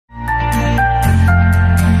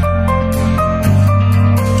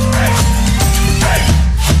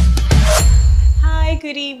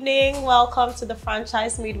good evening. Welcome to the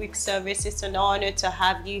franchise midweek service. It's an honor to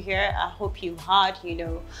have you here. I hope you've had,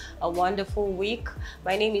 a wonderful week.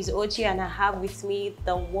 My name is Oji and I have with me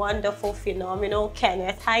the wonderful, phenomenal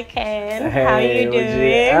Kenneth. Hi, Ken. Hey, how are you doing?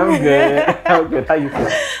 Oji. I'm good. I'm good. How you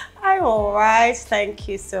feeling? I'm all right. Thank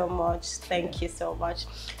you so much. Thank you so much.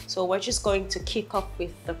 So we're just going to kick off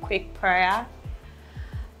with the quick prayer.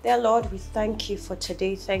 Dear Lord, we thank you for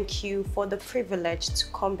today. Thank you for the privilege to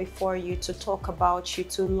come before you, to talk about you,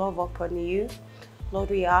 to love upon you. Lord,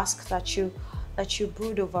 we ask that you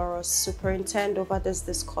brood over us, superintend over this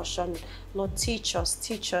discussion. Lord, teach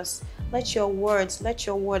us. Let your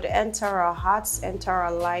word enter our hearts, enter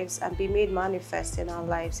our lives, and be made manifest in our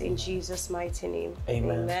lives. In Jesus' mighty name.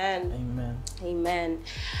 Amen. Amen. Amen. Amen.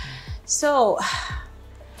 So,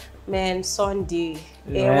 man, Sunday,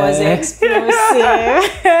 it was explosive.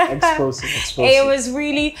 Explosive. It was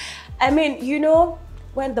really,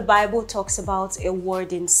 when the Bible talks about a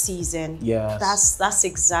word in season, yes, that's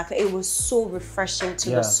exactly, it was so refreshing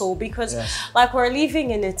to the soul, because yes, we're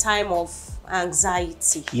living in a time of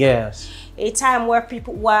anxiety. Yes. A time where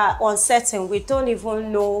people were uncertain. We don't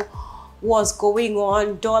even know what's going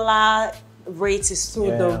on. Dollar rate is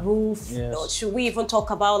through the roof. Yes. Should we even talk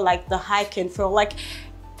about like the hike and fuel?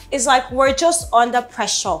 It's like we're just under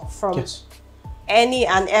pressure from any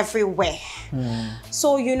and everywhere.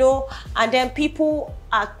 So, and then people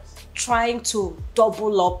are trying to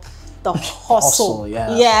double up the hustle.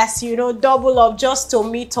 Yes, double up just to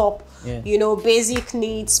meet up, basic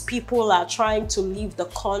needs. People are trying to leave the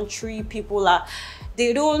country.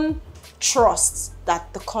 They don't trust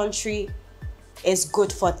that the country is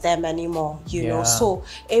good for them anymore, know. So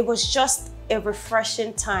it was just a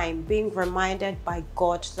refreshing time, being reminded by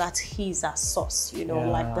God that He's our source,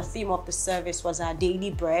 like the theme of the service was our daily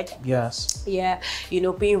bread. Yes. Yeah,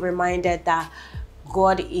 being reminded that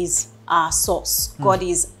God is our source. God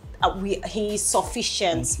is He is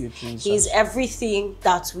sufficient. Thank you, Jesus. He's everything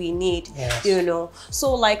that we need. Yes.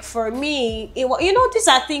 So for me, these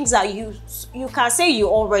are things that you can say you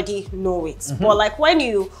already know it, but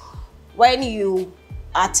when you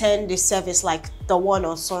attend the service like the one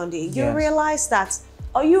on Sunday, you realize that,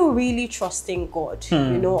 are you really trusting God?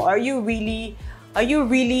 Are you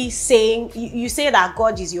really saying, you say that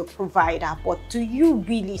God is your provider, but do you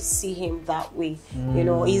really see Him that way?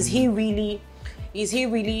 Is he really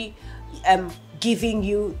giving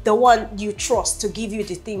you, the one you trust to give you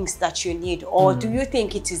the things that you need, or do you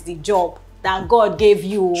think it is the job that God gave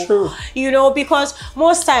you? True. Because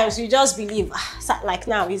most times you just believe, like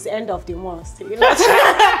now is the end of the month. A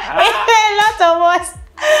lot of us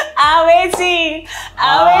are waiting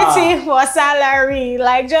for salary,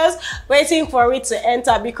 just waiting for it to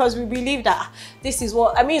enter, because we believe that this is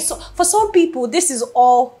what, so for some people, this is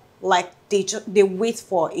all they wait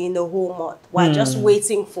for in the whole month. We're just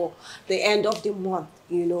waiting for the end of the month,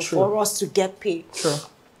 for us to get paid. True.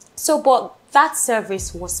 So, but that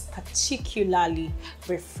service was particularly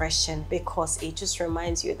refreshing, because it just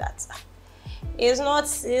reminds you that it's not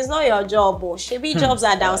your job, or maybe jobs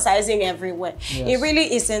are downsizing everywhere. Yes. It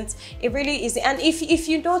really isn't. And if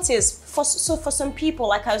you notice, for some people,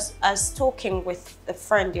 like I was talking with a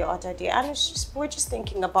friend the other day, and we're just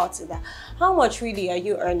thinking about it, that how much really are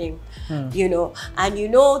you earning, and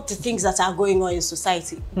the things that are going on in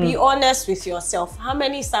society. Be honest with yourself. How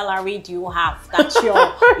many salary do you have that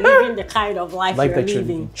you're living the kind of life you're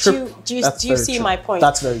living? True. Do you see my point?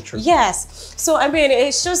 That's very true. Yes. So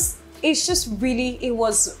it's just really, it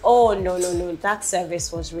was, no, that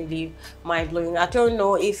service was really mind-blowing. I don't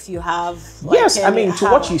know if you have to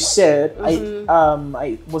what you said,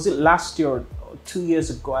 I was it last year or 2 years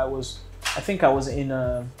ago, I was in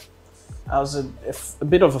a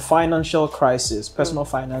bit of a financial crisis, personal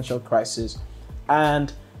financial crisis,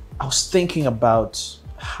 and I was thinking about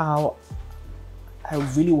how I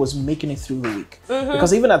really was making it through the week,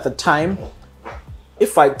 because even at the time,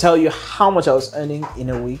 if I tell you how much I was earning in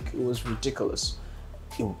a week, it was ridiculous.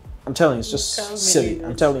 I'm telling you, it's just silly.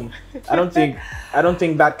 I'm telling you, I don't think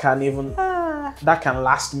that can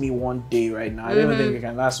last me one day right now. I don't even think it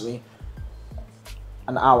can last me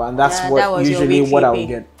an hour, and that's usually what I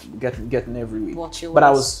would getting every week. But I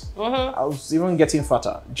was even getting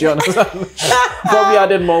fatter. Do you understand? Probably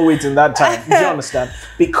added more weight in that time. Do you understand?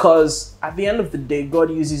 Because at the end of the day, God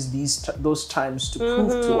uses those times to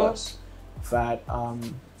prove to us that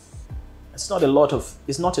it's not in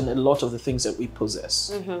a lot of the things that we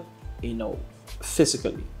possess,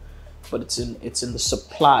 physically, but it's in the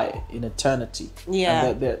supply in eternity. Yeah.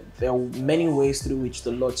 And there are many ways through which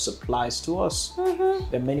the Lord supplies to us.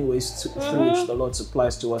 There are many ways through which the Lord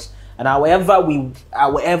supplies to us. And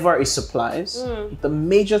however He supplies, the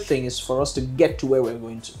major thing is for us to get to where we're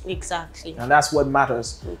going to. Exactly. And that's what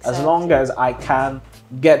matters. Exactly. As long as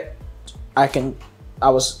I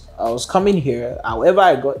was coming here, however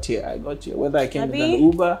I got here. Whether I came in an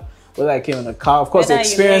Uber, whether I came in a car. Of course, the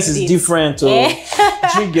experience is different.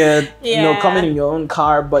 You get, coming in your own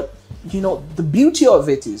car. But, the beauty of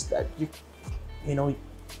it is that,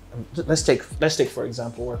 let's take for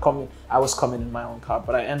example, I was coming in my own car,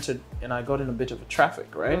 but I entered and I got in a bit of a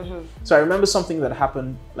traffic, right? So I remember something that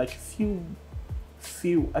happened like a few,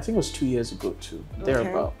 I think it was 2 years ago too,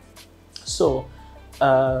 thereabout. So,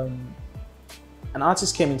 an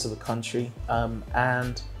artist came into the country,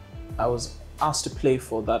 and I was asked to play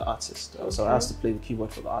for that artist. I was asked to play the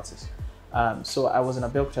keyboard for the artist. So I was in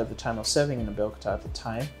Abeokuta at the time. I was serving in Abeokuta at the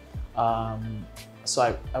time.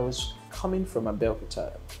 So I was coming from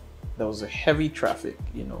Abeokuta. There was a heavy traffic,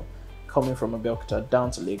 coming from Abeokuta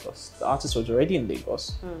down to Lagos. The artist was already in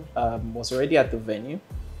Lagos, was already at the venue,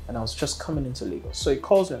 and I was just coming into Lagos. So he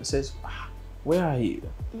calls me and says, "Where are you?"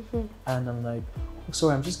 And I'm like, "Oh,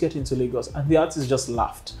 sorry, I'm just getting to Lagos." And the artist just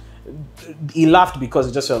laughed. He laughed because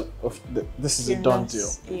he just felt, this is a done deal.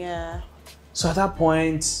 Yeah. So at that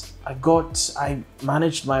point, I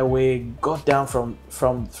managed my way, got down from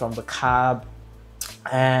the cab,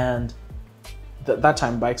 and that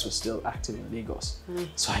time bikes were still active in Lagos.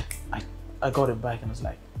 So I got a bike and I was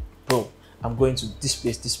like, "Bro, I'm going to this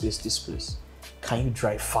place. Can you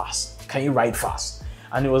drive fast? Can you ride fast?"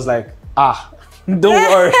 And it was like, don't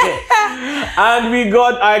worry. And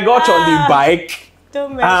I got on the bike.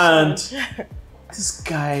 Don't mention. And this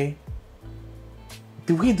guy,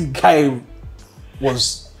 the way the guy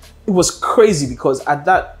was, it was crazy because at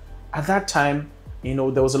that time,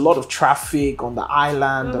 there was a lot of traffic on the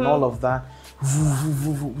island and all of that.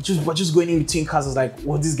 We're just going in between cars. I was like,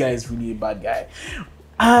 "Well, this guy is really a bad guy."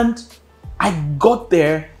 And I got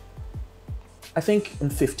there, I think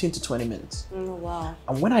in 15 to 20 minutes. Oh, wow.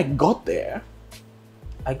 And when I got there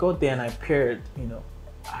and I paired,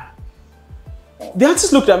 the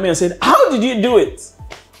artist looked at me and said, "How did you do it?"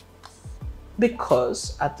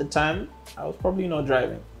 Because at the time, I was probably not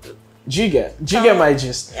driving. Do you get my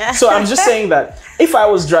gist? Yeah. So I'm just saying that if I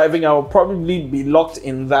was driving, I would probably be locked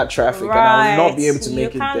in that traffic and I would not be able to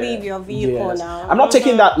make it there. You can't leave your vehicle now. I'm not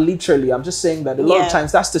taking that literally. I'm just saying that a lot of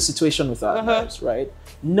times that's the situation with our lives, right?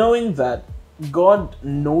 Knowing that God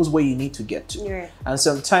knows where you need to get to. Yeah. And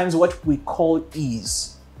sometimes what we call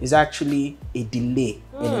ease is actually a delay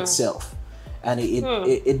in itself. And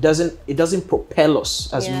it doesn't propel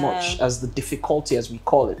us as much as the difficulty, as we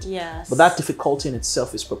call it. Yes. But that difficulty in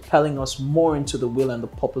itself is propelling us more into the will and the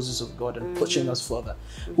purposes of God and pushing us further.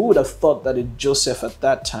 Who would have thought that Joseph at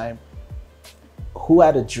that time, who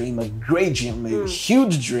had a dream, a great dream, a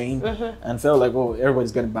huge dream, and felt like, "Oh,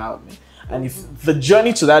 everybody's going to bow at me." And if the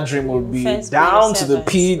journey to that dream would be down to the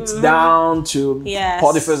pit, down to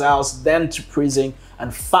Potiphar's house, then to prison,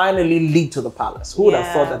 and finally lead to the palace. Who would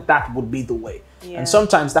have thought that would be the way? Yeah. And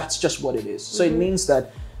sometimes that's just what it is. So it means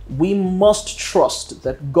that we must trust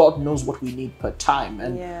that God knows what we need per time.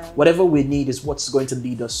 And whatever we need is what's going to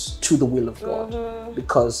lead us to the will of God.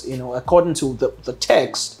 Because, according to the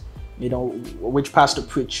text, which Pastor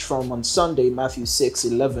preached from on Sunday, Matthew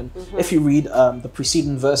 6:11, if you read the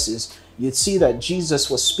preceding verses, you'd see that Jesus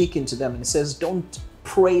was speaking to them and he says, "Don't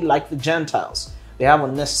pray like the Gentiles. They have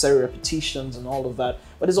unnecessary repetitions and all of that."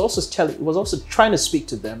 But it was also trying to speak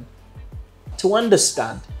to them to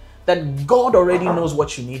understand that God already knows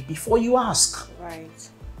what you need before you ask. Right.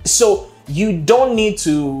 So you don't need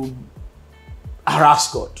to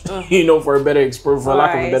harass God, for a better for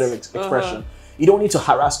lack of a better expression. You don't need to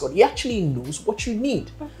harass God. He actually knows what you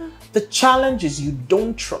need. The challenge is you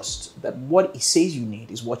don't trust that what He says you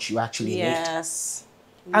need is what you actually need. Yes.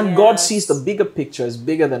 And God sees the bigger picture as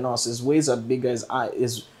bigger than us. His ways are bigger.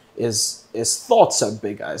 His thoughts are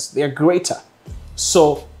bigger. They're greater.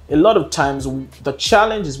 So a lot of times the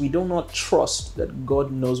challenge is we do not trust that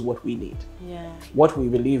God knows what we need. Yeah. What we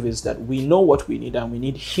believe is that we know what we need and we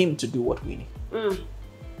need Him to do what we need.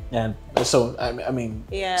 And so, I mean,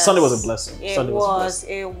 Sunday was a blessing.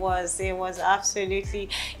 It was absolutely,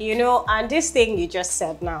 and this thing you just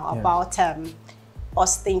said now about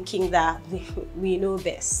us thinking that we know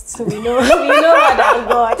best. We know more than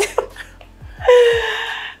God.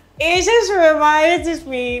 It just reminded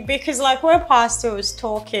me, because like when Pastor was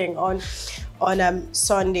talking on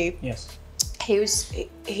Sunday,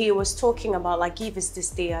 he was talking about like, give us this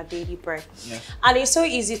day our daily bread. And it's so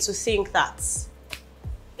easy to think that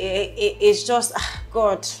it's just,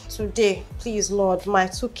 God, today, please, Lord, my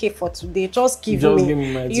 2K for today, just give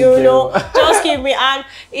me my 2K. You know, just give me. And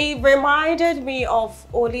it reminded me of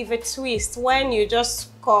Oliver Twist, when you just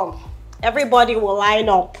come, everybody will line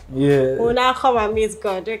up. Yeah. Will now come and meet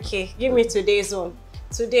God. Okay, give me today's own.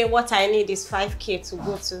 Today, what I need is 5K to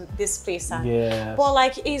go to this place. Yes. But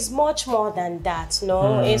like, it's much more than that,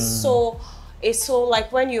 no? It's so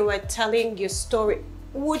like, when you were telling your story,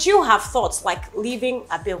 would you have thought, like, leaving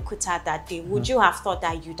Abeokuta that day, would you have thought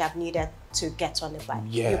that you'd have needed to get on a bike?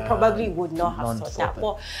 Yeah. You probably would not have thought that.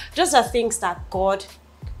 But just the things that God,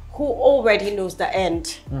 who already knows the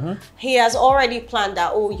end, he has already planned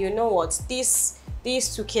that, oh, you know what, these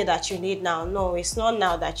 2K that you need now, no, it's not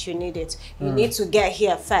now that you need it. You need to get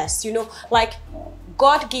here first. You know, like,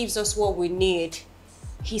 God gives us what we need.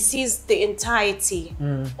 He sees the entirety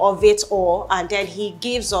of it all, and then he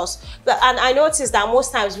gives us. And I noticed that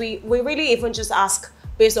most times we really even just ask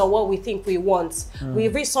based on what we think we want.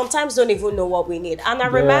 We sometimes don't even know what we need. And I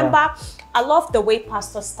remember, I love the way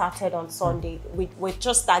Pastor started on Sunday with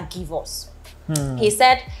just that give us. He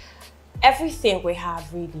said, everything we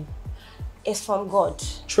have really is from God.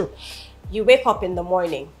 True. You wake up in the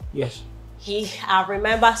morning. Yes. I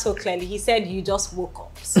remember so clearly, he said you just woke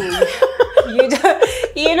up. So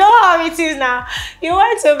you know how it is now. You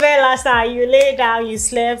went to bed last night, you lay down, you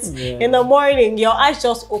slept. In the morning, your eyes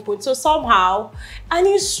just opened. So somehow, and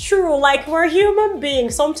it's true, like, we're human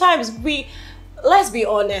beings. Sometimes let's be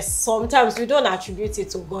honest, sometimes we don't attribute it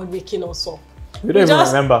to God waking us up. We don't even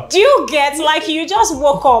remember. Do you get, like, you just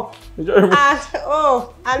woke up and,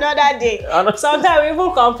 oh, another day. Sometimes we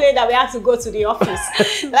even complain that we have to go to the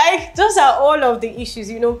office. Like, those are all of the issues,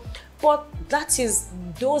 you know. But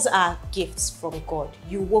those are gifts from God.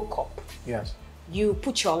 You woke up. Yes. You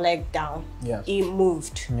put your leg down. Yes. It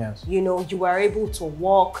moved. Yes. You know, you were able to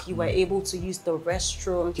walk. You were able to use the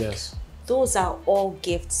restroom. Yes. Those are all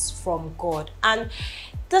gifts from God. And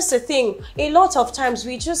that's the thing. A lot of times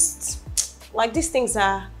we just, like, these things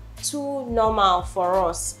are too normal for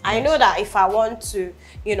us. Yes. I know that if I want to,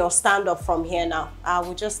 you know, stand up from here now, I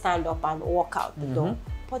will just stand up and walk out the door.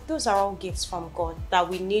 But those are all gifts from God that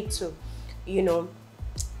we need to, you know,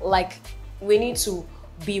 like, we need to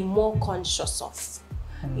be more conscious of,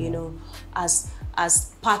 you know, as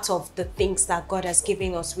part of the things that God has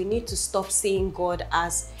given us. We need to stop seeing God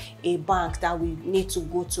as a bank that we need to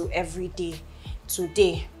go to every day.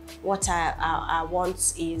 Today, what I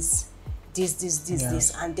want is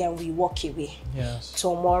this, and then we walk away. Yes.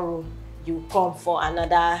 Tomorrow, you come for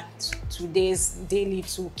another today's daily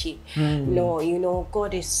 2K. No, you know,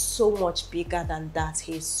 God is so much bigger than that.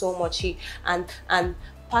 He's so much. And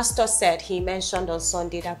Pastor said, he mentioned on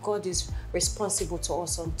Sunday that God is responsible to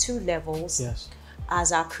us on 2 levels. Yes.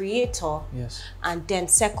 As our creator. Yes. And then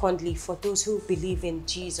secondly, for those who believe in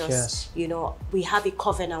Jesus, yes, you know, we have a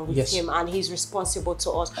covenant with yes, him, and he's responsible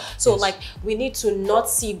to us. So yes, like, we need to not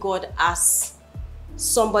see God as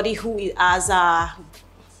somebody who is as a,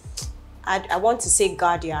 I want to say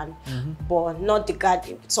guardian, but not the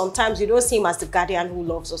guardian. Sometimes we don't see him as the guardian who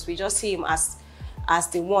loves us. We just see him as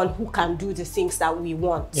the one who can do the things that we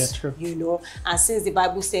want. Yeah, true. You know, and since the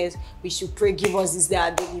Bible says we should pray, give us this day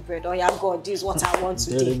our daily bread. Oh yeah, God, this is what I want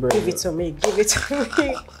today. Give it to me. Give it to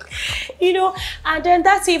me. You know, and then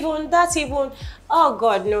that's even. Oh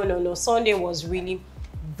God, no. Sunday was really,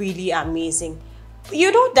 really amazing.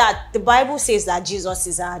 You know that the Bible says that Jesus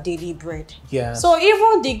is our daily bread. Yeah. So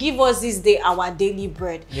even they give us this day our daily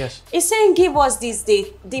bread. Yes. It's saying give us this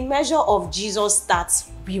day the measure of Jesus that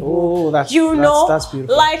we will. Oh, that's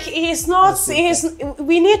beautiful. Like, it's not.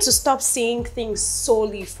 We need to stop seeing things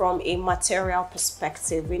solely from a material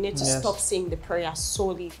perspective. We need to stop seeing the prayer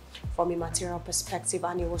solely from a material perspective.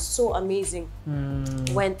 And it was so amazing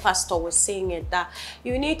when Pastor was saying it, that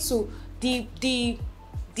you need to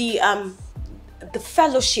the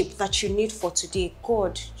fellowship that you need for today.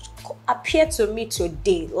 God, appear to me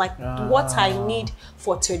today, like what I need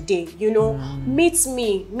for today. You know, meet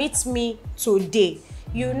me today.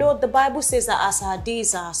 You know, the Bible says that as our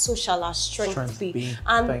days are, so shall our strength be.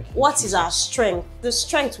 And what is our strength? The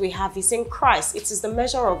strength we have is in Christ. It is the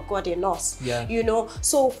measure of God in us. Yeah. You know,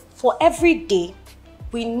 so for every day,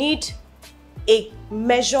 we need a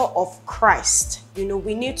measure of Christ. You know,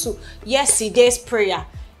 we need to, yesterday's prayer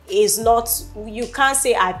is not, you can't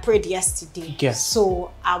say I prayed yesterday,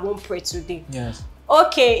 so I won't pray today. Yes.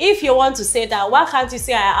 Okay, if you want to say that, why can't you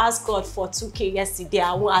say I asked God for 2K yesterday,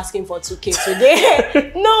 I won't ask him for 2K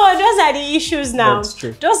today? No, those are the issues now. That's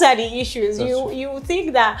true. Those are the issues. You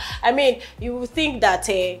think that, I mean, you think that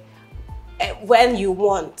when you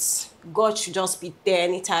want, God should just be there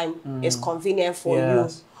anytime it's convenient for you.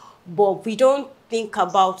 but we don't think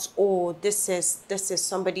about, oh, this is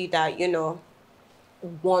somebody that, you know,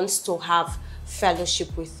 wants to have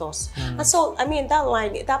fellowship with us. And so, I mean, that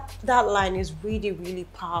line is really, really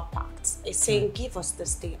power packed. It's saying, give us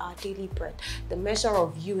this day our daily bread. The measure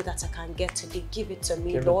of you that I can get today, give it to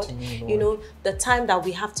me, Lord. You know, the time that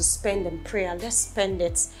we have to spend in prayer, let's spend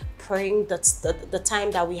it praying. That's the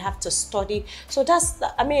time that we have to study. So that's,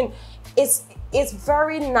 I mean, it's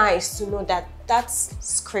very nice to know that that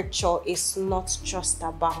scripture is not just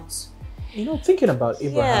about, you know, thinking about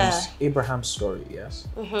Abraham's story, yes.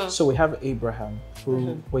 So we have Abraham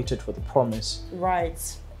who waited for the promise. Right.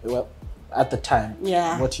 Well, at the time,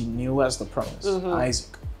 what he knew as the promise,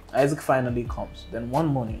 Isaac. Isaac finally comes. Then one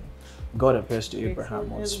morning, God appears to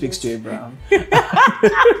Abraham or speaks to Abraham.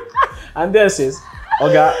 And then says,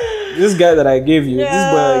 "Okay, this guy that I gave you, this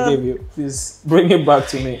boy that I gave you, please bring him back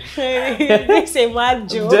to me." It's a mad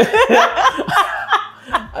joke.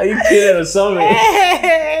 Are you kidding or something?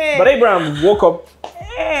 But Abraham woke up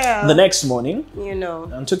the next morning, you know,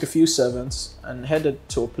 and took a few servants and headed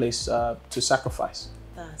to a place to sacrifice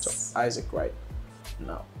to Isaac. Right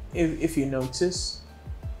now, if you notice,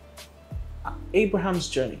 Abraham's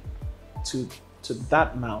journey to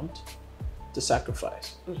that mount to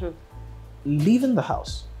sacrifice, leaving the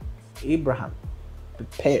house, Abraham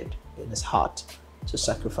prepared in his heart to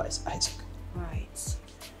sacrifice Isaac. Right.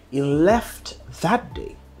 He left that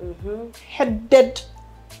day, headed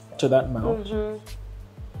to that mount.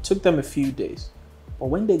 Took them a few days, but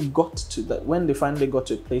when they finally got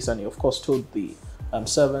to a place, and he of course told the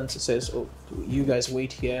servants, he says, "Oh, you guys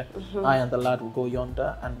wait here. I and the lad will go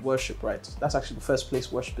yonder and worship." Right. That's actually the first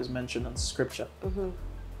place worship is mentioned in the scripture.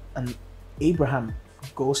 And Abraham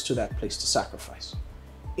goes to that place to sacrifice.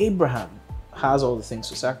 Abraham has all the things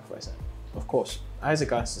to sacrifice. Of course, Isaac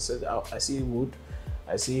says, "Oh, I see wood.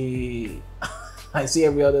 I see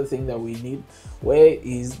every other thing that we need. Where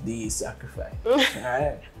is the sacrifice?"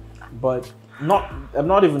 Right? But I'm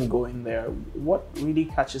not even going there. What really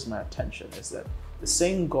catches my attention is that the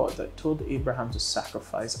same God that told Abraham to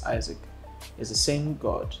sacrifice Isaac is the same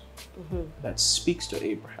God that speaks to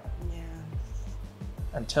Abraham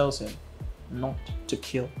and tells him not to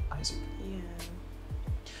kill Isaac.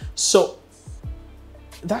 So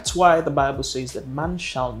that's why the Bible says that man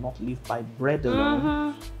shall not live by bread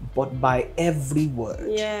alone, but by every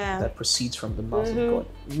word that proceeds from the mouth of God.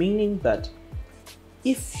 Meaning that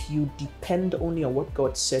if you depend only on what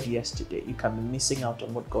God said yesterday, you can be missing out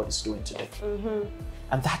on what God is doing today.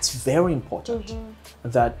 And that's very important.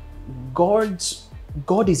 That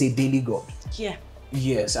God is a daily God.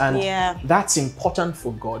 Yes, and that's important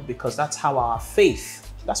for God because that's how our faith.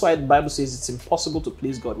 That's why the Bible says it's impossible to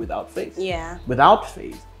please God without faith. Without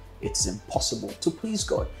faith, it's impossible to please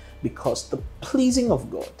God because the pleasing of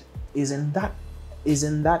God is in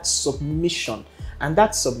that submission, and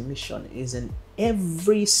that submission is in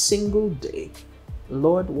every single day.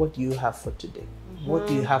 Lord, what do you have for today? What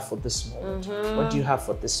do you have for this moment? What do you have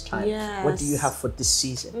for this time? What do you have for this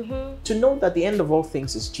season? To know that the end of all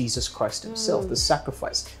things is Jesus Christ himself, the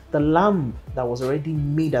sacrifice, the lamb that was already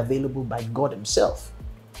made available by God himself.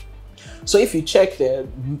 So if you check there,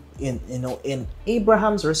 in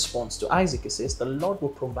Abraham's response to Isaac, it says the Lord will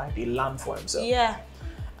provide a lamb for himself.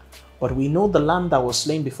 But we know the lamb that was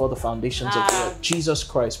slain before the foundations of the earth, Jesus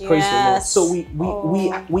Christ, praise the Lord. So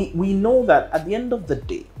we know that at the end of the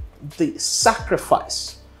day, the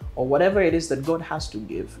sacrifice or whatever it is that God has to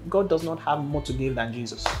give, God does not have more to give than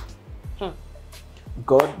Jesus.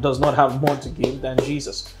 God does not have more to give than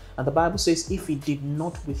Jesus. And the Bible says if he did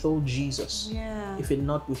not withhold Jesus, if he did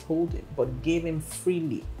not withhold him, but gave him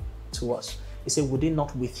freely to us, he said, would he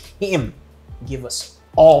not with him give us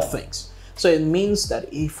all things? So it means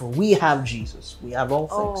that if we have Jesus, we have all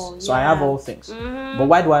things. So I have all things. But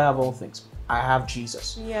why do I have all things? I have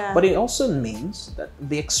Jesus. But it also means that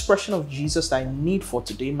the expression of Jesus that I need for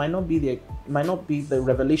today might not be the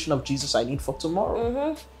revelation of Jesus I need for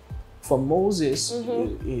tomorrow. For Moses,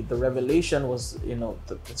 the revelation was,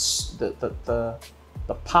 the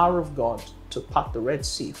power of God to part the Red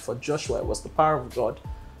Sea. For Joshua, it was the power of God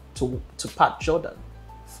to part Jordan.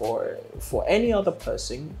 For any other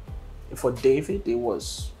person, for David, it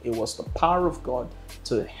was the power of God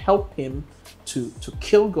to help him to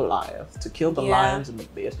kill Goliath, to kill the lions and the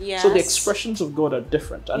bears. So the expressions of God are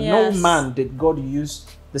different. And no man did God use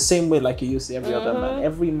the same way like he used every other man.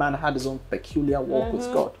 Every man had his own peculiar walk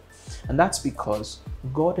with God. And that's because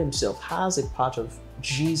God himself has a part of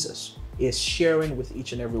Jesus is sharing with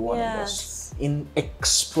each and every one of us in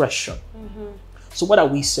expression. So what are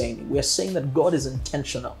we saying? We are saying that God is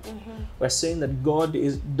intentional. We're saying that God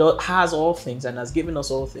has all things and has given us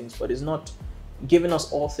all things, but is not given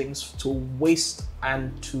us all things to waste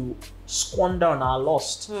and to squander on our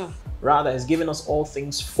lust. Rather, he's given us all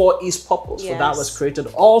things for his purpose. For that was created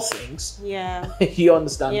all things. Yeah. You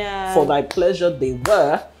understand? Yeah. For thy pleasure they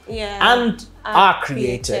were and are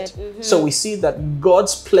created. So we see that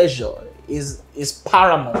God's pleasure is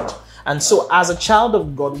paramount. And so as a child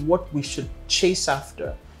of God, what we should chase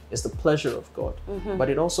after is the pleasure of God. But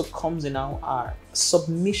it also comes in our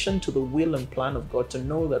submission to the will and plan of God, to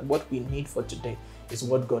know that what we need for today is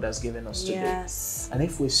what God has given us today. And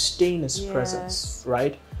if we stay in his presence,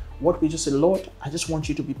 right, what we just say, Lord, I just want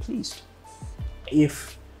you to be pleased.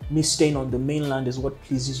 If me staying on the mainland is what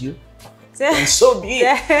pleases you, then so be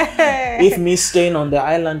it. If me staying on the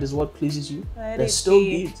island is what pleases you, then so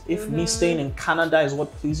be it. If me staying in Canada is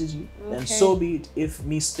what pleases you, then so be it. If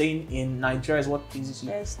me staying in Nigeria is what pleases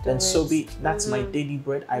you, then so be it. That's my daily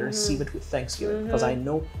bread. I receive it with thanksgiving because I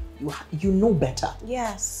know you know better.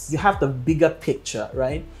 Yes. You have the bigger picture,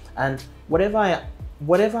 right? And whatever I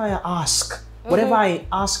ask, whatever I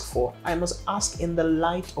ask for, I must ask in the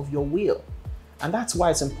light of your will. And that's why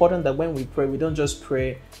it's important that when we pray, we don't just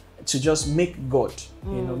pray to just make God,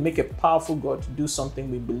 you know, make a powerful God to do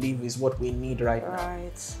something we believe is what we need right now.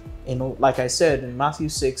 You know, like I said in Matthew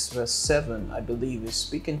 6 verse 7, I believe, is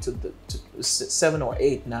speaking to the 7 or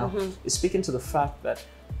 8 now, is speaking to the fact that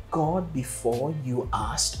God, before you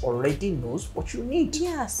asked, already knows what you need.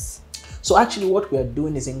 Yes. So actually what we are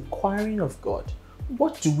doing is inquiring of God,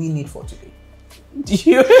 what do we need for today?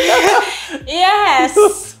 Yes.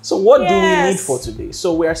 So what do we need for today?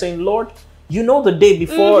 So we are saying, Lord, you know the day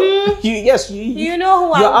before. You know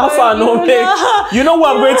who I'm Alpha and Omega. You know who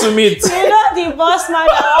I'm going to meet. You know the boss man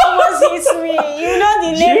that almost hits me. You know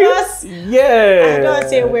the neighbors. Yeah. I don't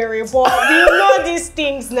say weary, but you know these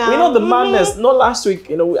things now. You know the madness. Not last week,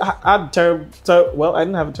 you know, I had a terrible, well, I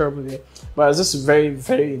didn't have a terrible day, but it was just a very,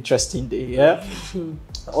 very interesting day. Yeah.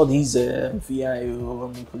 All these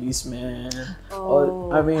VIO policemen.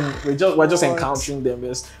 I mean, we're just encountering them,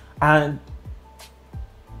 yes. And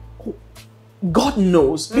God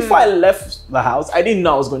knows, before I left the house, I didn't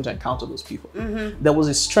know I was going to encounter those people. There was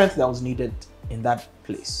a strength that was needed in that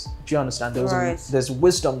place. Do you understand? There's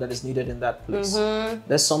wisdom that is needed in that place.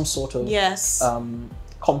 There's some sort of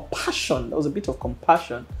compassion. There was a bit of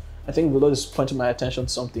compassion. I think the Lord is pointing my attention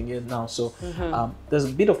to something here now. So there's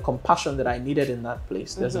a bit of compassion that I needed in that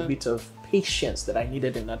place. There's a bit of patience that I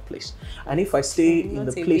needed in that place. And if I stay in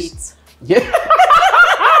the place...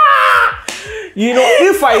 You know,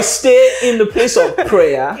 if I stay in the place of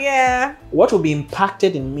prayer, what will be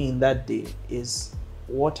impacted in me in that day is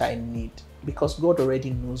what I need, because God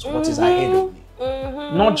already knows what is ahead of me.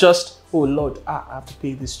 Not just, oh Lord, I have to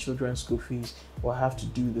pay these children's school fees, or I have to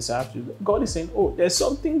do this, I have to do that. God is saying, oh, there's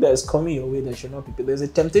something that's coming your way that should not be. There's a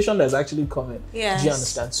temptation that's actually coming. Yes. Do you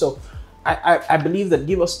understand? So I believe that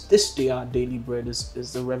give us this day our daily bread is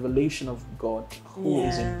the revelation of God, who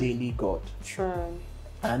is a daily God. True.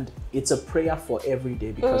 And it's a prayer for every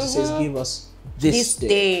day, because it says, give us this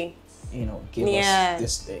day. You know, give us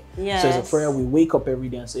this day. So it's a prayer we wake up every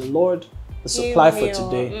day and say, Lord, the supply for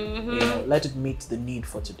today, you know, let it meet the need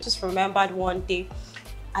for today. Just remembered one day,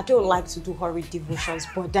 I don't like to do horrid devotions,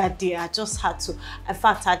 but that day I just had to. In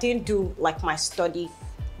fact, I didn't do like my study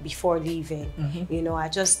before leaving. You know, I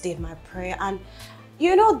just did my prayer, and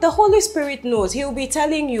you know, the Holy Spirit knows. He'll be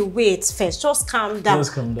telling you, wait, first, just calm down.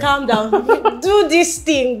 Calm down. Do this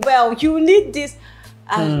thing well. You need this.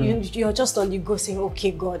 And you're just on the go saying, okay,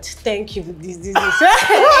 God, thank you for this.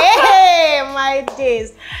 Hey, my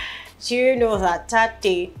days. Do you know that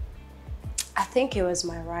day, I think it was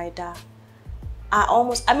my rider.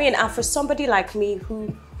 I mean, and for somebody like me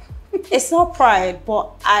who, it's not pride,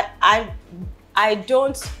 but I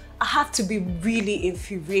have to be really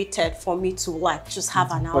infuriated for me to like just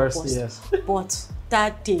have an outburst. But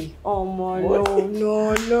that day, oh my, no.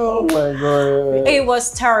 Oh my God. It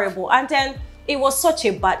was terrible. And then it was such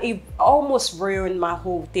a bad, it almost ruined my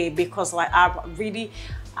whole day, because like I really,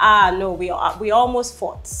 we almost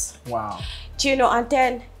fought. Wow. Do you know, and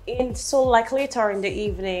then so like later in the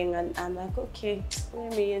evening, and I'm like, okay,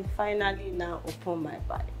 let me finally now open my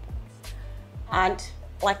Bible. And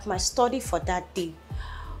like my study for that day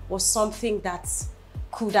was something that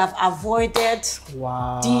could have avoided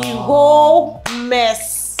the whole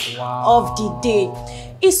mess of the day.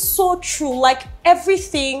 It's so true. Like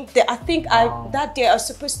everything that I think that day I was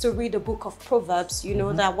supposed to read a book of Proverbs, you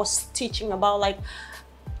know, that was teaching about like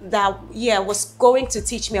was going to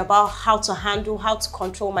teach me about how to handle, how to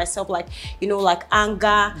control myself, like, you know, like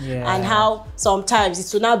anger, and how sometimes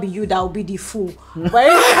it will not be you that will be the fool.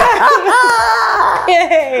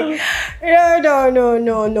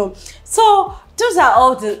 No. So those are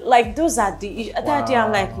all the, like, those are the, that day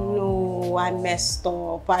I'm like, no, I messed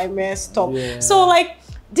up. Yeah. So like,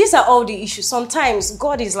 these are all the issues. Sometimes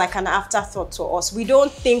God is like an afterthought to us. We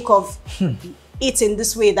don't think of it in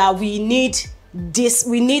this way, that we need this,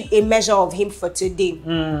 we need a measure of him for today.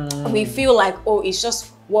 We feel like, oh, it's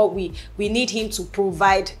just what we need him to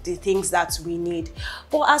provide the things that we need.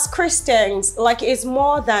 But as Christians, like, it's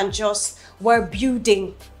more than just, we're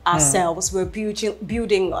building ourselves, we're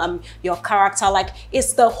building your character. Like,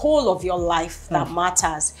 it's the whole of your life that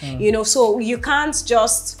matters, you know. So you can't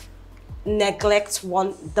just neglect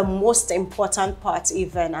the most important part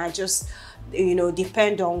even, and just, you know,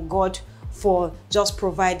 depend on God for just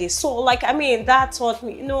providing. So like, I mean, that's what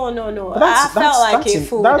we, no. I felt like a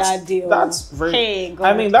fool that day. That's very, hey, God.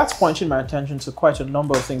 I mean, that's pointing my attention to quite a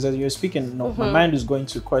number of things. As you're speaking, you know, my mind is going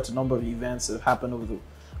to quite a number of events that happened over the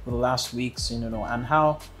last weeks, you know, and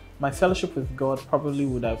how my fellowship with God probably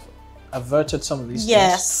would have averted some of these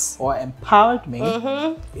things, or empowered me,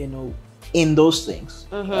 you know, in those things.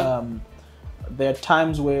 There are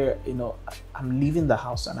times where, you know, I'm leaving the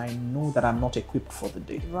house and I know that I'm not equipped for the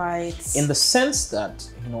day. Right. In the sense that,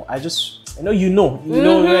 you know, I just, you know,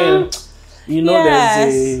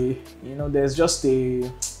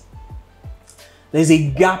 there's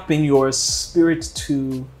a gap in your spirit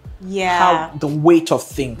to have the weight of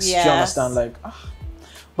things. Do you understand? Like,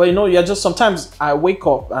 but you know, you're just, sometimes I wake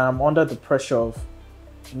up and I'm under the pressure of,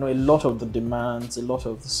 you know, a lot of the demands, a lot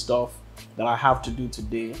of the stuff that I have to do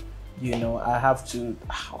today. You know, I have to,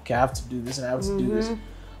 okay, I have to do this and I have to do this.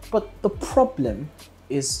 But the problem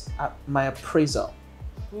is my appraisal.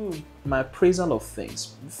 My appraisal of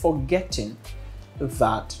things, forgetting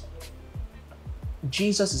that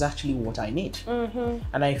Jesus is actually what I need.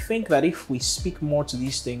 And I think that if we speak more to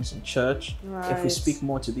these things in church, if we speak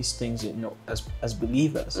more to these things, you know, as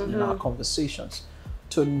believers in our conversations,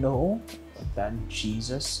 to know that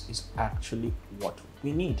Jesus is actually what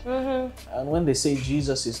we need. And when they say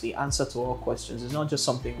Jesus is the answer to all questions, it's not just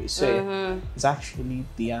something we say, it's actually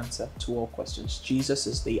the answer to all questions. Jesus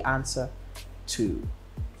is the answer to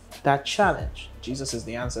that challenge. Jesus is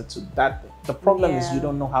the answer to that. The problem is you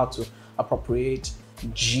don't know how to appropriate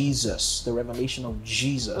Jesus, the revelation of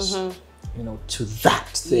Jesus, you know, to that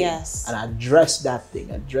thing, and address that thing,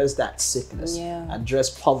 address that sickness, address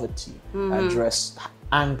poverty, address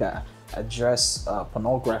anger, address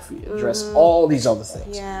pornography, address all these other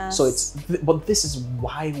things. So it's, but this is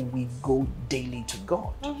why we go daily to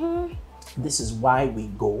God. This is why we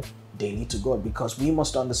go daily to God, because we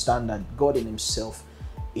must understand that God in himself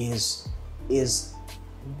is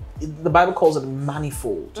the Bible calls it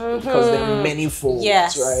manifold, because there are many folds,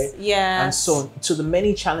 right? And so to the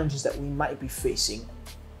many challenges that we might be facing,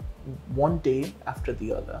 one day after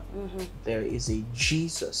the other, there is a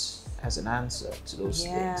Jesus as an answer to those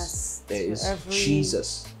things. There is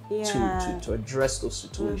Jesus to address those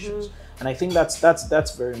situations. And I think that's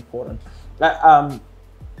very important.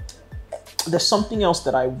 There's something else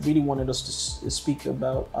that I really wanted us to speak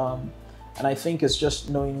about, and I think it's just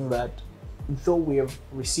knowing that though we have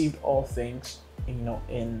received all things, in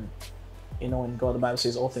God, the Bible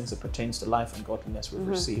says all things that pertains to life and godliness we've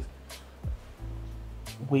received.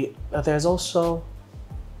 There's also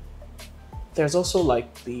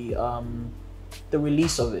like the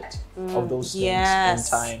release of it, of those things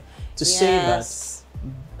in time, to say that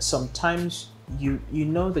sometimes you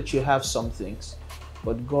know that you have some things,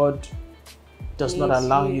 but God does not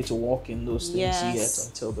allow you to walk in those things yet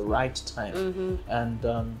until the right time. And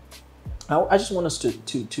I just want us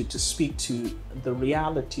to speak to the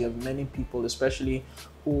reality of many people, especially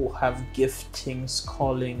who have giftings,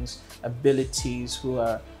 callings, abilities, who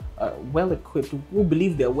are well equipped, who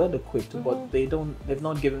believe they're well equipped, but they are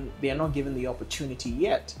not given the opportunity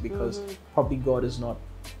yet, because probably God is not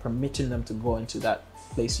permitting them to go into that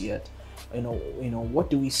place yet. You know, what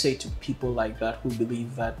do we say to people like that who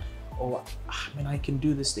believe that, oh, I mean, I can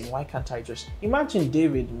do this thing, why can't I just... Imagine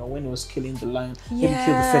David, you know, when he was killing the lion, he killed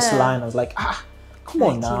the first lion. I was like, come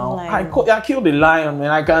on now, I killed the lion, man,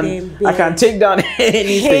 I can take down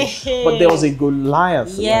anything. But there was a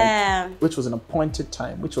Goliath, right, which was an appointed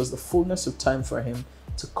time, which was the fullness of time for him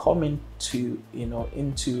to come into,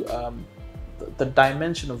 into the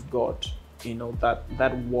dimension of God,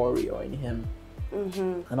 that warrior in him.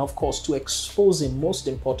 And of course, to expose him, most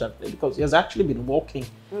importantly, because he has actually been walking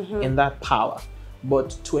in that power,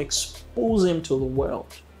 but to expose him to the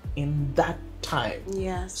world in that time.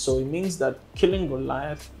 So it means that killing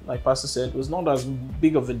Goliath, like Pastor said, was not as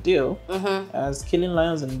big of a deal as killing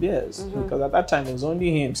lions and bears, because at that time it was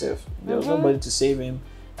only himself. There was nobody to save him,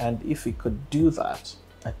 and if he could do that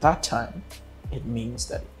at that time, it means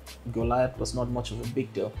that Goliath was not much of a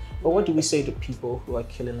big deal. But what do we say to people who are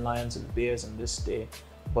killing lions and bears in this day,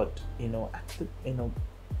 but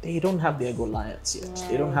they don't have their Goliaths yet. Yes.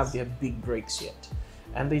 They don't have their big breaks yet,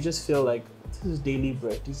 and they just feel like this is daily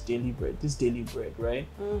bread, this daily bread, right?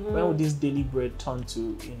 Mm-hmm. When would this daily bread turn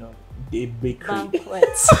to a bakery?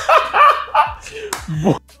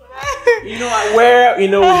 Where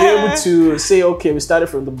we're able to say, okay, we started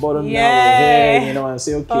from the bottom, now we're here, and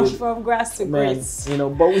say, okay, from grass to grace.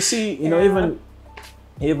 But we see,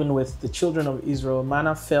 even with the children of Israel,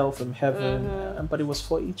 manna fell from heaven, but it was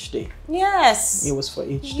for each day. Yes. It was for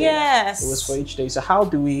each day. Yes. It was for each day. So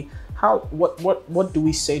what do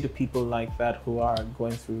we say to people like that who are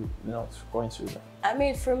going through that? I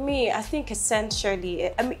mean, for me, I think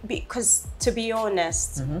essentially, because to be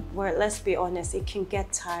honest, let's be honest, it can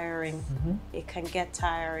get tiring. It can get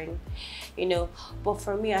tiring, But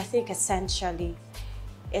for me, I think essentially,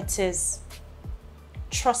 it is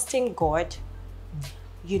trusting God,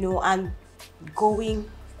 and going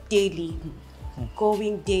daily.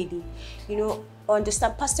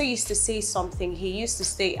 Understand, Pastor used to say something. He used to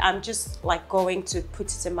say, I'm just like going to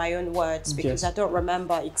put it in my own words because I don't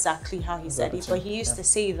remember exactly how he said it, but he used to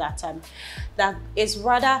say that it's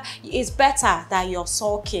better that you're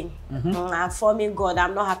sulking and forming God,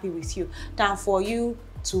 I'm not happy with you, than for you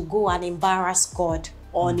to go and embarrass God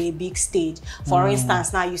on a big stage. For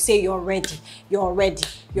instance, now you say you're ready.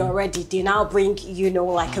 They now bring,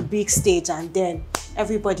 like a big stage, and then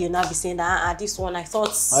everybody will now be saying that this one I thought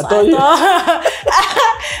he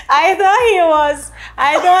was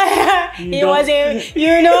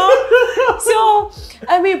So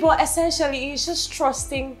but essentially it's just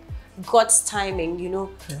trusting God's timing,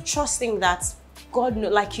 trusting that God,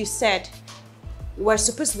 like you said, we're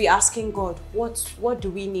supposed to be asking God, what do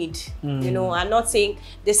we need? I'm not saying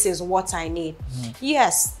this is what I need.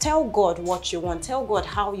 Yes, tell God what you want. Tell God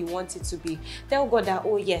how you want it to be. Tell God that,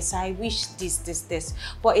 oh yes, I wish this.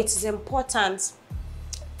 But it is important,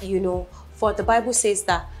 for the Bible says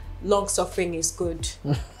that long suffering is good.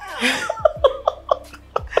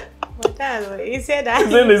 He said that.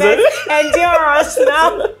 Endurance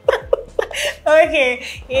now. Okay,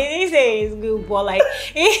 he say it's good, but like,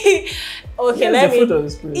 okay, let me.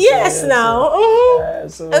 Yes, now.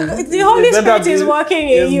 The Holy Spirit is working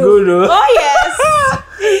in you. Good, oh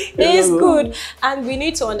yes, it's good, and we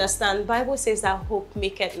need to understand. Bible says that hope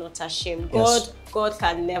maketh not ashamed. God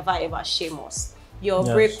can never ever shame us. Your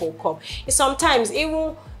break will come. Sometimes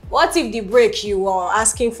even. What if the break you are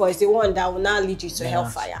asking for is the one that will now lead you to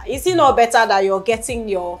hellfire? Is it not better that you're getting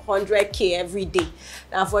your 100K every day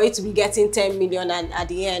than for you to be getting 10 million and at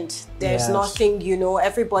the end there's nothing,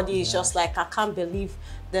 everybody is just like, I can't believe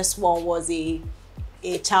this one was a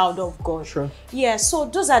child of God. Sure. Yeah, so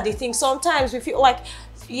those are the things. Sometimes we feel like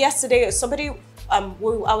yesterday somebody, I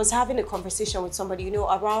was having a conversation with somebody,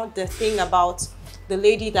 around the thing about the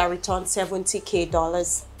lady that returned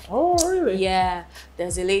 $70K. Oh, really? Yeah,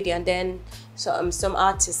 there's a lady, and then some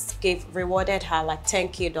artists rewarded her like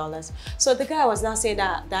 $10K. So the guy was now saying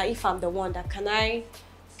that if I'm the one, that can I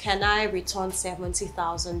return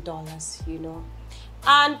 $70,000,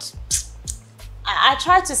 And I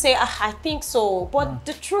tried to say I think so, but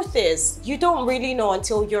the truth is you don't really know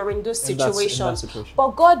until you're in those situations.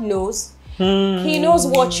 But God knows. He knows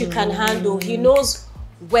what you can handle. He knows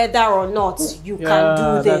whether or not you can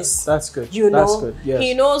do this. That's good. That's good. Yes.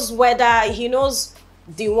 He knows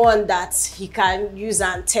the one that he can use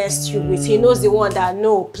and test you with. He knows the one that,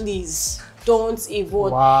 no, please don't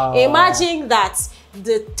even. Imagine that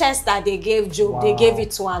the test that they gave Job, they gave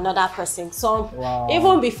it to another person. So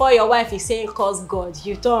even before your wife is saying curse God,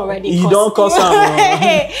 you don't already you don't curse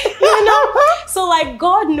him. So like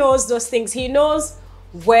God knows those things. He knows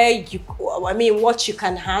what you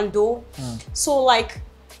can handle. So like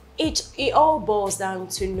it all boils down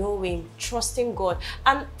to knowing, trusting God.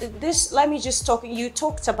 And this, let me just talk, you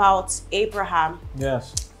talked about Abraham.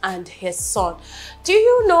 Yes. And his son. Do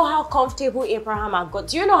you know how comfortable Abraham had got?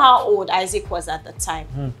 Do you know how old Isaac was at the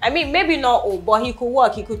time? I mean, maybe not old, but he could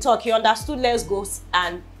walk, he could talk, he understood, let's go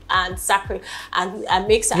and sacrifice and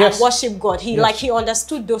worship God. He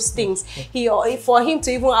understood those things. For him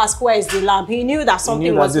to even ask where is the lamb, he knew that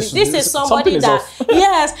something was this is somebody that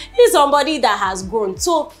yes, he's somebody that has grown.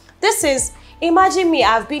 So this is, imagine me,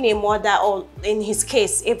 I've been a mother, or in his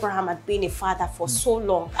case, Abraham had been a father for so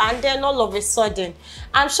long. And then all of a sudden,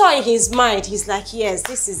 I'm sure in his mind, he's like, yes,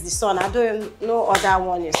 this is the son. I don't know other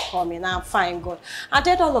one is coming. I'm fine, God. And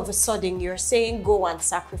then all of a sudden, you're saying, go and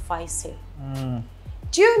sacrifice him.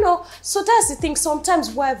 Do you know? So that's the thing.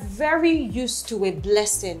 Sometimes we're very used to a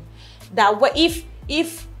blessing that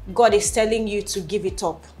if God is telling you to give it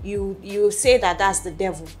up, you say that that's the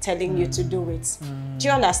devil telling you to do it. Do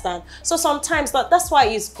you understand? So sometimes that's why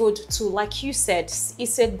it's good to, like you said,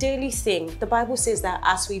 it's a daily thing. The Bible says that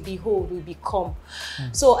as we behold, we become.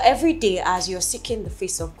 So every day as you're seeking the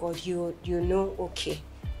face of God, you know, okay,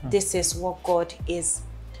 this is what God is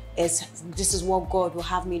this is what God will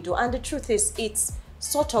have me do. And the truth is, it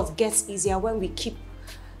sort of gets easier when we keep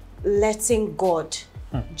letting God.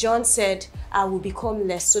 John said, I will become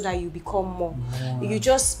less so that you become more. You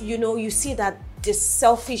just, you know, you see that the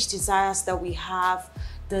selfish desires that we have,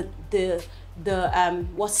 you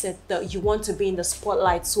want to be in the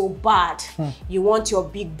spotlight so bad. You want your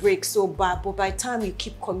big break so bad. But by the time you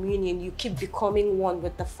keep communing, you keep becoming one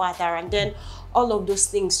with the Father. And then all of those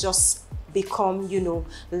things just become, you know,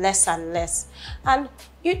 less and less. And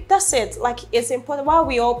that's it. Like, it's important. While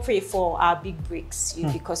we all pray for our big breaks,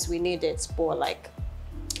 because we need it, but like,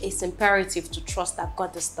 it's imperative to trust that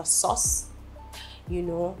God is the source, you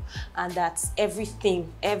know, and that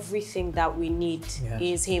everything that we need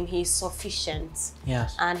is Him. He's sufficient.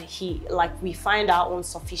 Yes. And we find our own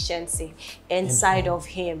sufficiency inside of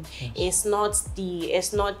Him. Yes. It's not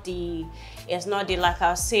the like I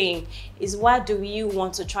was saying, is why do you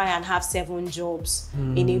want to try and have 7 jobs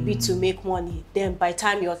in a bit to make money? Then by the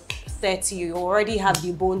time you're 30, you already have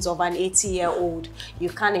the bones of an 80-year-old. You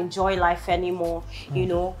can't enjoy life anymore, you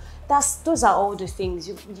know. Those are all the things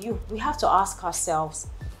we have to ask ourselves,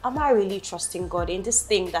 am I really trusting God in this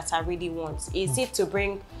thing that I really want? Is it to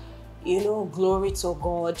bring, you know, glory to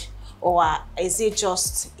God, or is it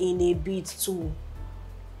just in a bid to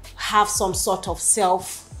have some sort of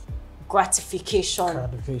self-gratification?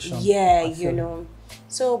 Yeah, you know.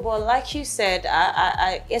 So, but like you said,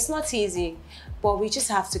 it's not easy, but we just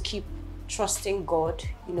have to keep trusting God,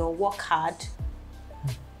 you know, work hard,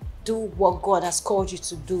 do what God has called you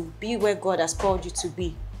to do, be where God has called you to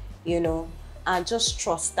be, you know, and just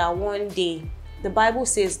trust that one day, the Bible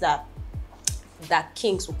says that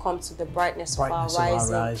kings will come to the brightness of our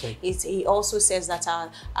rising. He also says that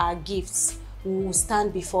our gifts will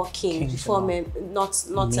stand before kings before men, not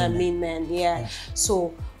mean men. Yeah.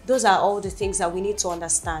 So those are all the things that we need to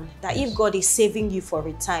understand, that if God is saving you for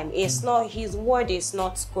a time, it's not, His word is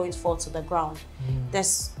not going to fall to the ground.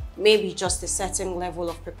 There's maybe just a certain level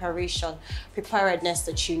of preparedness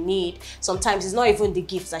that you need. Sometimes it's not even the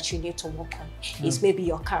gifts that you need to work on. It's maybe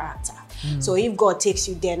your character. So if God takes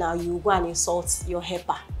you there now, you go and insult your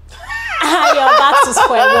helper. You're back to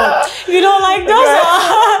square one. You know, like those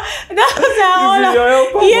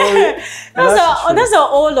are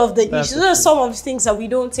all of the issues. Those are some of the things that we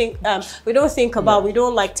don't think about. We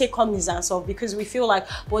don't like take cognizance of, because we feel like,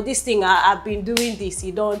 well, this thing I've been doing this,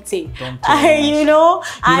 you don't take. You know,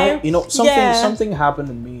 something happened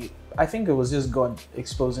to me. I think it was just God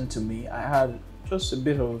exposing to me. I had just a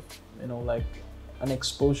bit of, you know, like an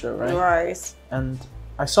exposure, right? Right. And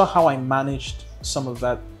I saw how I managed some of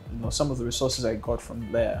that. You know, some of the resources I got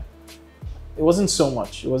from there, it wasn't so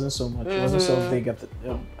much. It wasn't so big at the,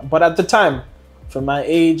 but at the time, for my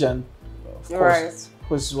age, and of course,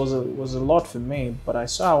 was a lot for me. But I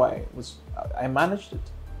saw how I managed it,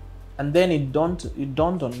 and then it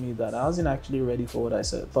dawned on me that I wasn't actually ready for what I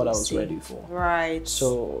thought I was ready for. Right.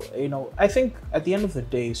 So, you know, I think at the end of the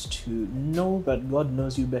day is to know that God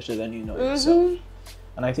knows you better than you know yourself,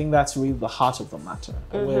 and I think that's really the heart of the matter,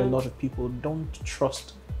 where a lot of people don't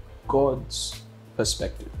trust God's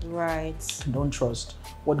perspective. Right. Don't trust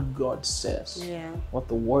what God says, what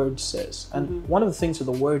the word says. And one of the things that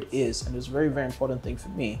the word is, and it's a very, very important thing for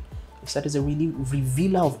me, is that it's a really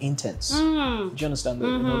revealer of intents. Do you understand that?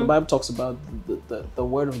 You know, the Bible talks about the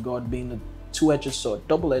word of God being a two-edged sword,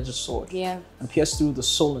 double-edged sword, and pierces through the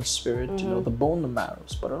soul and spirit, you know, the bone and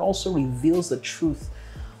marrows, but it also reveals the truth,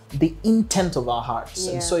 the intent of our hearts.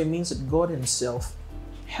 And so it means that God Himself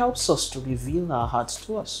helps us to reveal our hearts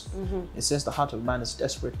to us. It says the heart of man is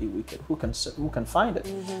desperately wicked. Who can find it?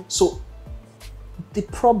 So the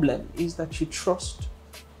problem is that you trust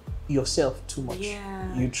yourself too much.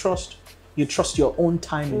 You trust your own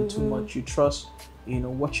timing too much. You trust, you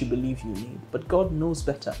know, what you believe you need. But God knows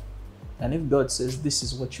better. And if God says this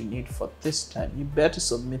is what you need for this time, you better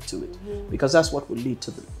submit to it, because that's what will lead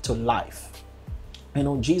to life. You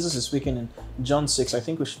know, Jesus is speaking in John 6. I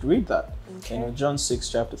think we should read that. You know, John 6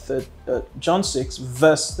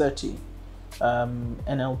 verse 30,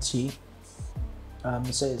 NLT.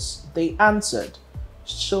 It says, they answered,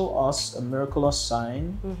 show us a miraculous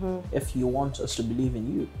sign if you want us to believe in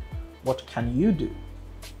you. What can you do?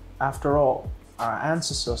 After all, our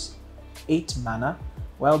ancestors ate manna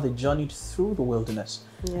while they journeyed through the wilderness.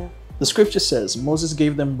 The scripture says Moses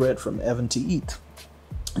gave them bread from heaven to eat.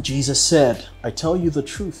 Jesus said, I tell you the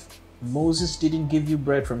truth. Moses didn't give you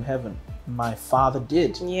bread from heaven. My Father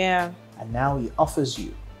did. Yeah. And now he offers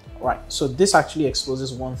you. Right. So this actually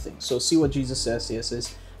exposes one thing. So see what Jesus says here. It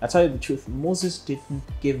says, I tell you the truth. Moses didn't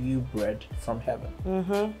give you bread from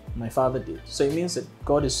heaven. My Father did. So it means that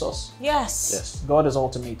God is source. Yes. Yes. God is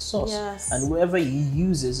ultimate source. Yes. And whoever he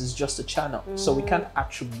uses is just a channel. So we can't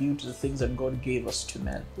attribute the things that God gave us to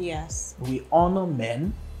men. Yes. We honor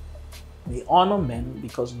men. We honor men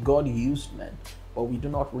because God used men. But we do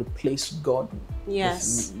not replace God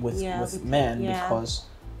with men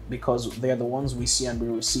because they're the ones we see and we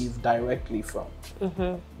receive directly from.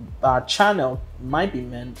 Our channel might be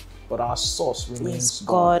men, but our source remains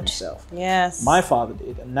God himself. Yes. My Father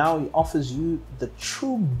did, and now he offers you the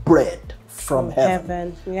true bread from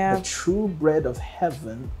heaven. Yeah. The true bread of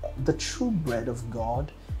heaven, the true bread of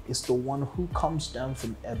God is the one who comes down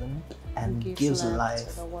from heaven and gives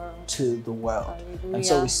life to the world. Hallelujah. And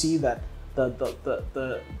so we see that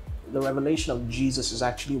the revelation of Jesus is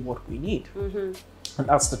actually what we need. And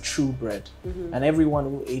that's the true bread. And everyone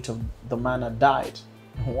who ate of the manna died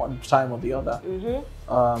one time or the other.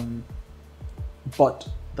 But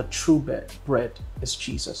the true bread is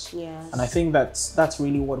Jesus. Yes. And I think that's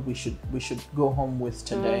really what we should go home with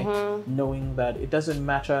today, knowing that it doesn't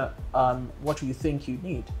matter what you think you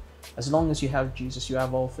need. As long as you have Jesus, you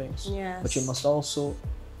have all things. Yes. But you must also,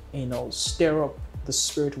 stir up the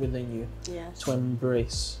spirit within you to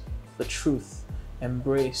embrace the truth,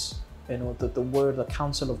 embrace the word, the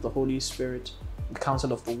counsel of the Holy Spirit, the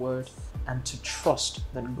counsel of the word, and to trust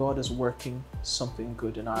that God is working something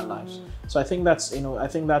good in our lives. So I think that's in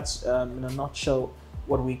a nutshell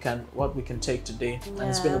what we can take today. And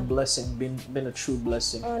it's been a blessing, been a true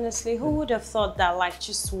blessing. Honestly, who would have thought that like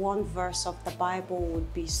just one verse of the Bible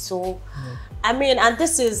would be so I mean, and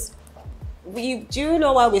this is do you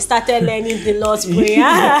know why we started learning the Lord's Prayer?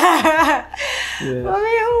 I mean,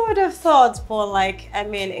 who would have thought? But like, I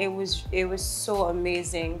mean, it was so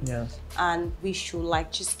amazing. Yes. And we should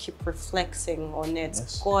like just keep reflecting on it.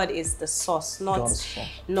 Yes. God is the source,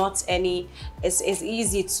 not any. It's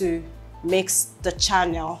easy to mix the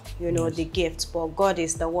channel, the gift, but God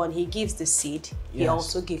is the one. He gives the seed. He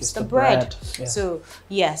also gives the bread. So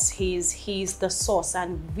yes, he's the source,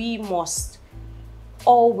 and we must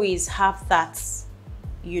always have that,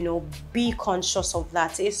 be conscious of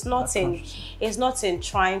that. It's not in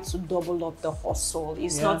trying to double up the hustle.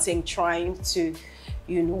 It's not in trying to,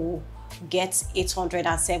 get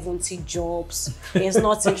 870 jobs. It's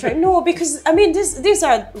not in trying. No, because I mean, these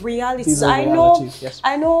are realities. I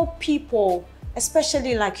know people,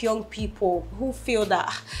 especially like young people, who feel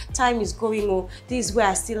that time is going, this is where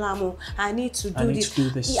I still am, I need to do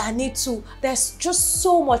this. I need to. There's just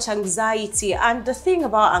so much anxiety. And the thing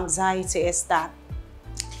about anxiety is that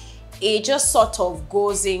it just sort of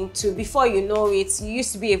goes into, before you know it, you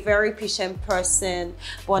used to be a very patient person,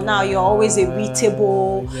 but now you're always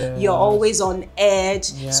irritable, you're always on edge.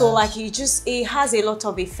 So like it has a lot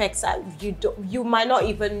of effects that you might not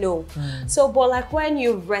even know. So, but like when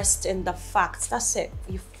you rest in the fact, that's it.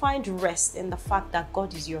 You find rest in the fact that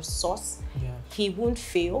God is your source. He won't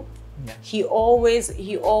fail. He always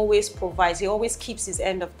provides. He always keeps his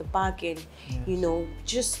end of the bargain.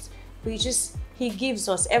 He gives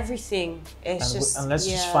us everything. And let's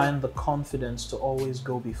just find the confidence to always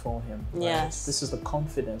go before him. Right? Yes. This is the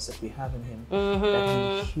confidence that we have in him,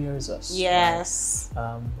 that he hears us. Yes.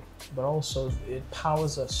 Right? But also it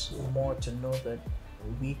powers us more to know that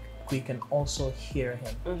we can also hear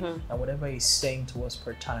him. And whatever he's saying to us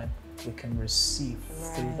per time, we can receive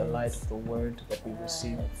through the light of the word that we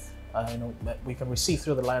receive. We can receive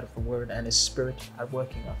through the light of the word and his spirit at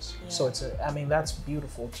work in us. So that's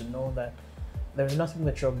beautiful to know that there's nothing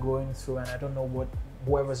that you're going through, and I don't know what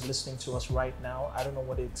whoever's listening to us right now, I don't know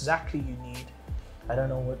what exactly you need. I don't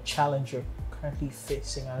know what challenge you're currently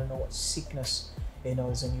facing. I don't know what sickness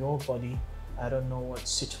is in your body. I don't know what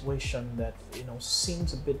situation that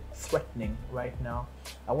seems a bit threatening right now.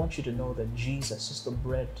 I want you to know that Jesus is the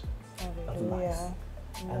bread of life.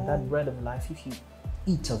 And that bread of life, if you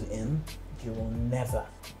eat of him, you will never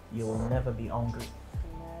be hungry.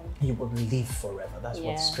 You will live forever. That's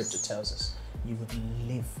what scripture tells us. You would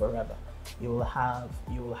live forever. You will have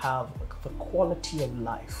the quality of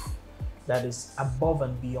life that is above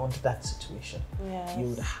and beyond that situation. You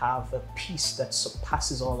would have a peace that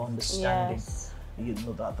surpasses all understanding. The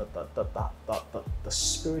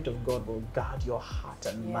Spirit of God will guard your heart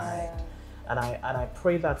and mind. And I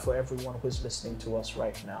pray that for everyone who is listening to us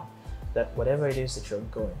right now, that whatever it is that you're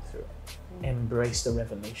going through, embrace the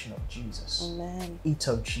revelation of Jesus. Amen. Eat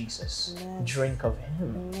of Jesus. Amen. Drink of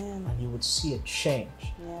Him. Amen. And you would see a change.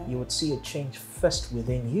 Yeah. You would see a change first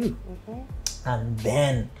within you. And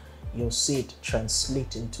then you'll see it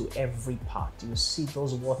translate into every part. You'll see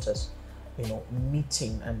those waters,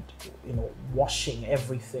 meeting and, washing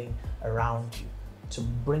everything around you to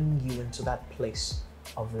bring you into that place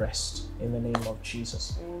of rest in the name of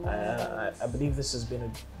Jesus. I believe this has been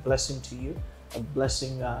a blessing to you, a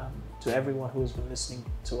blessing to everyone who has been listening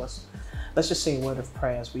to us. Let's just say a word of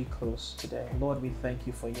prayer as we close today. Lord, we thank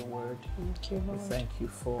you for your word. Thank you, Lord. We thank you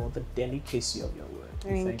for the delicacy of your word.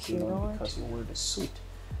 We thank you, Lord, because your word is sweet.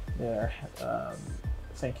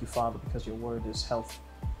 Thank you, Father, because your word is help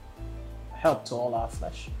to all our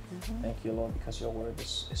flesh. Thank you, Lord, because your word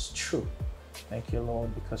is true. Thank you,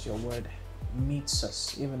 Lord, because your word meets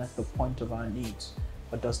us even at the point of our needs,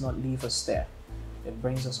 but does not leave us there. It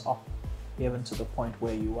brings us up even to the point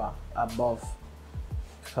where you are, above,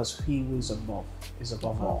 because he who is above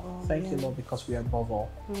all. Thank you, Lord, because we are above all.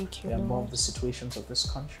 Thank you, we are above Lord. the situations of this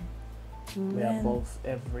country. Amen. We are above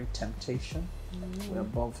every temptation. We are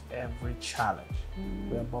above every challenge.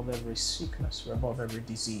 We are above every sickness. We are above every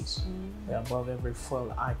disease. We are above every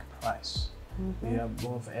fuel price. We are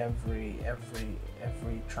above every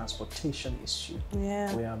transportation issue.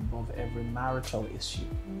 Yeah. We are above every marital issue.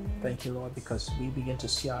 Thank you, Lord, because we begin to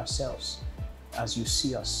see ourselves as you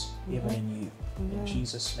see us, even in you. In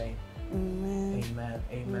Jesus' name. Amen. Amen.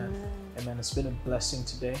 Amen. Amen. It's been a blessing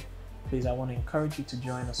today. Please, I want to encourage you to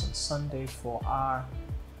join us on Sunday for our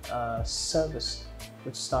service,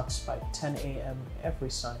 which starts by 10 a.m. every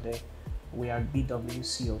Sunday. We are at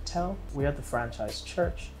BWC Hotel. We are at the Franchise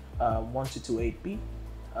Church, 1228B.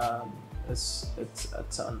 It's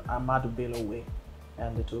on Ahmadu Bello Way,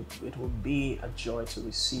 and it will be a joy to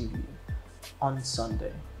receive you on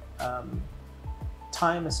Sunday.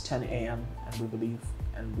 Time is 10 a.m. and we believe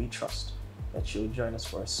and we trust that you'll join us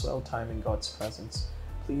for a swell time in God's presence.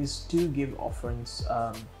 Please do give offerings.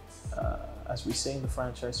 As we say in the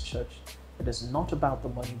Franchise Church, it is not about the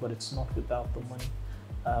money, but it's not without the money.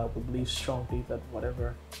 We believe strongly that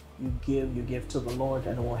whatever you give to the Lord,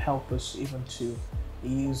 and it will help us even to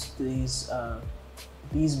use these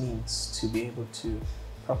means to be able to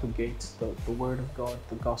propagate the Word of God,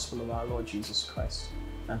 the gospel of our Lord Jesus Christ,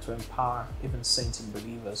 and to empower even saints and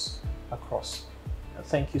believers across.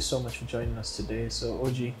 Thank you so much for joining us today. So,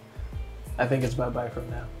 OG, I think it's bye-bye from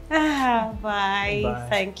now. Bye.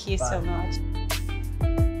 Thank you so much.